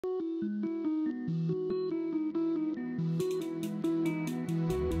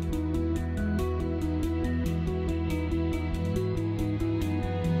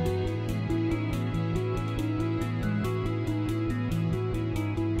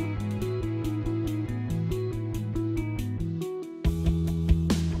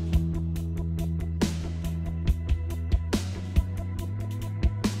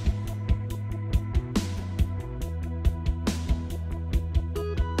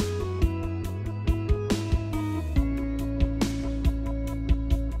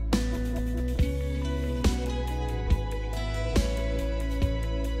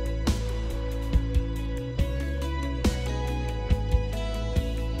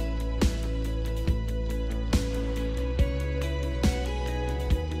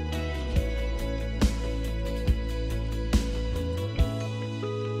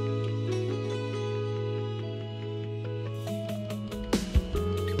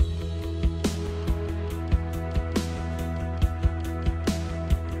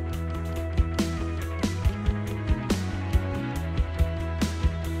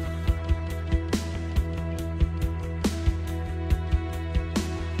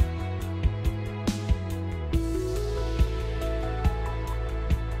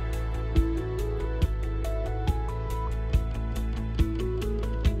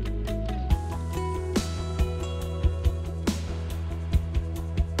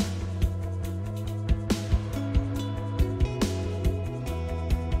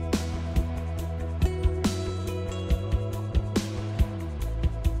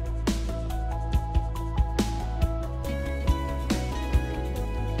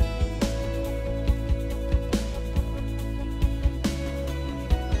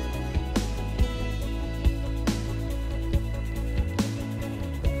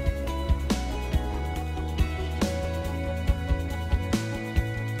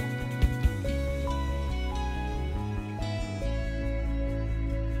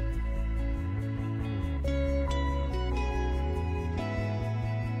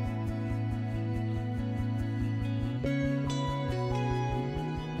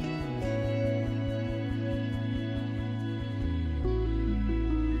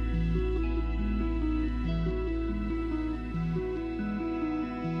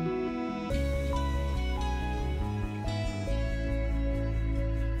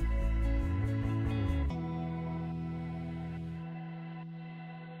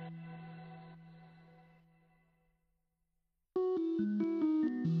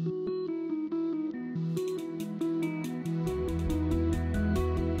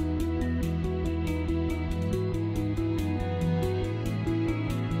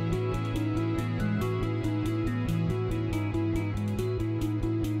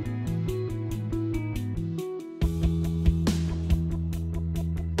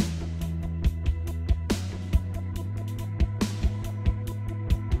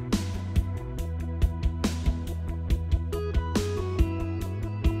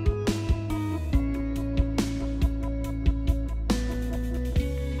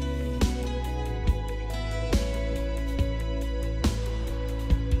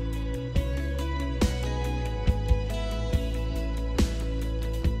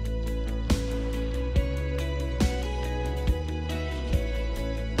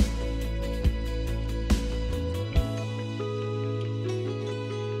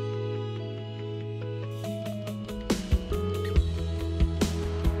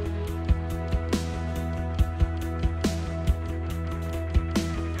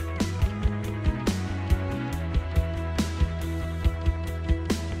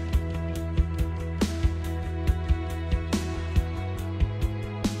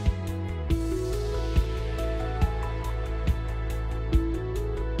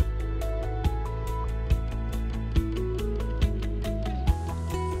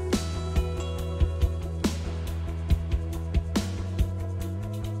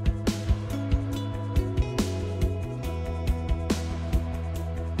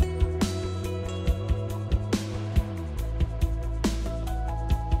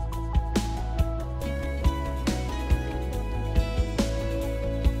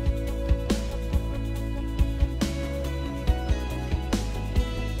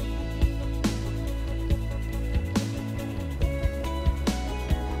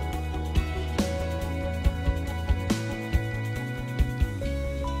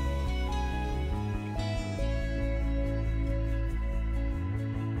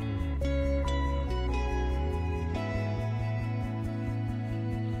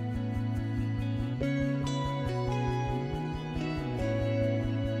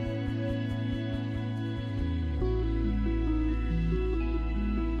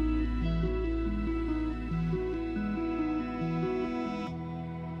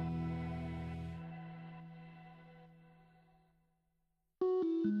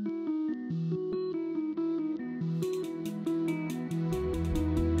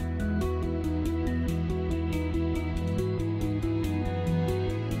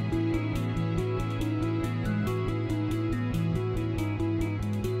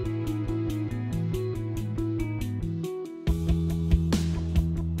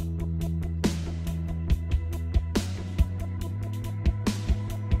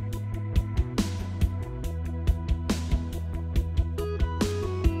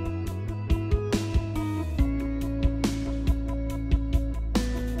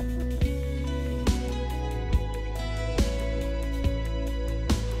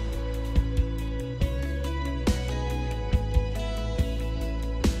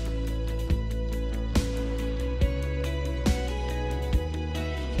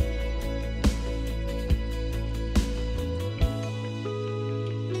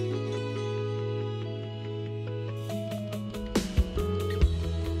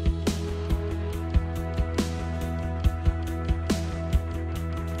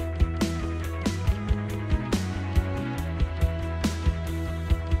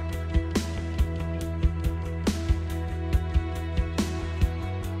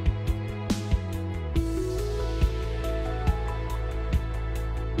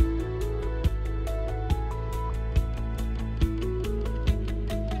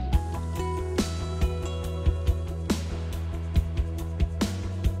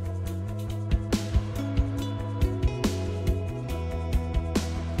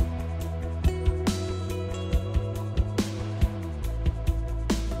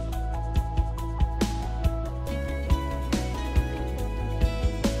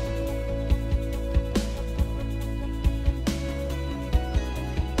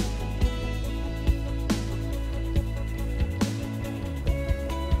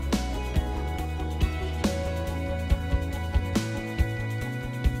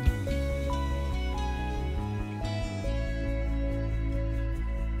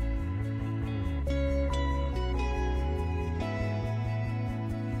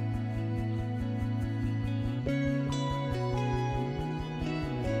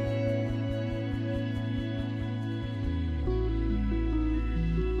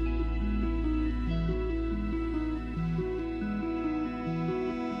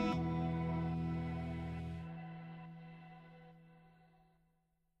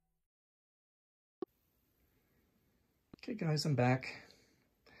Okay guys, I'm back.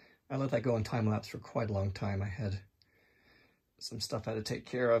 I let that go in time lapse for quite a long time. I had some stuff I had to take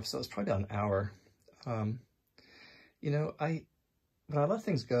care of, so it's probably about an hour. You know, when I let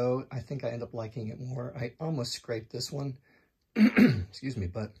things go, I think I end up liking it more. I almost scraped this one, excuse me,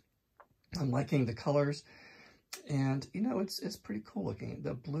 but I'm liking the colors, and you know, it's pretty cool looking.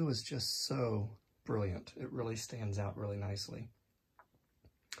 The blue is just so brilliant. It really stands out really nicely.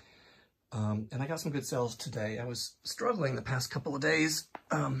 And I got some good sales today. I was struggling the past couple of days,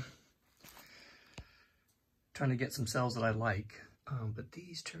 trying to get some sales that I like, but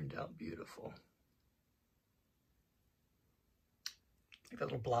these turned out beautiful. Like that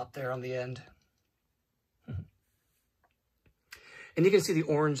little blot there on the end. And you can see the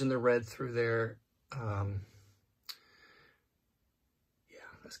orange and the red through there. Yeah,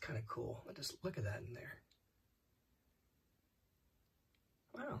 that's kind of cool. Just look at that in there.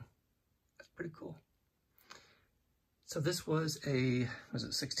 Wow. Pretty cool. So this was a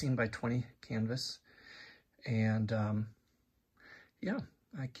 16 by 20 canvas, and yeah,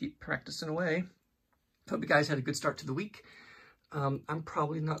 I keep practicing away. Hope you guys had a good start to the week. I'm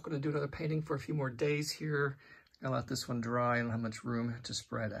probably not going to do another painting for a few more days here. I'll let this one dry. I don't have much room to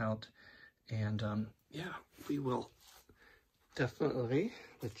spread out, and yeah, we will definitely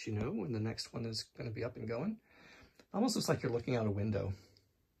let you know when the next one is going to be up and going. Almost looks like you're looking out a window.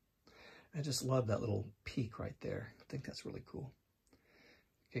 I just love that little peak right there. I think that's really cool.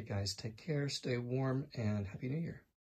 Okay, guys, take care, stay warm, and Happy New Year.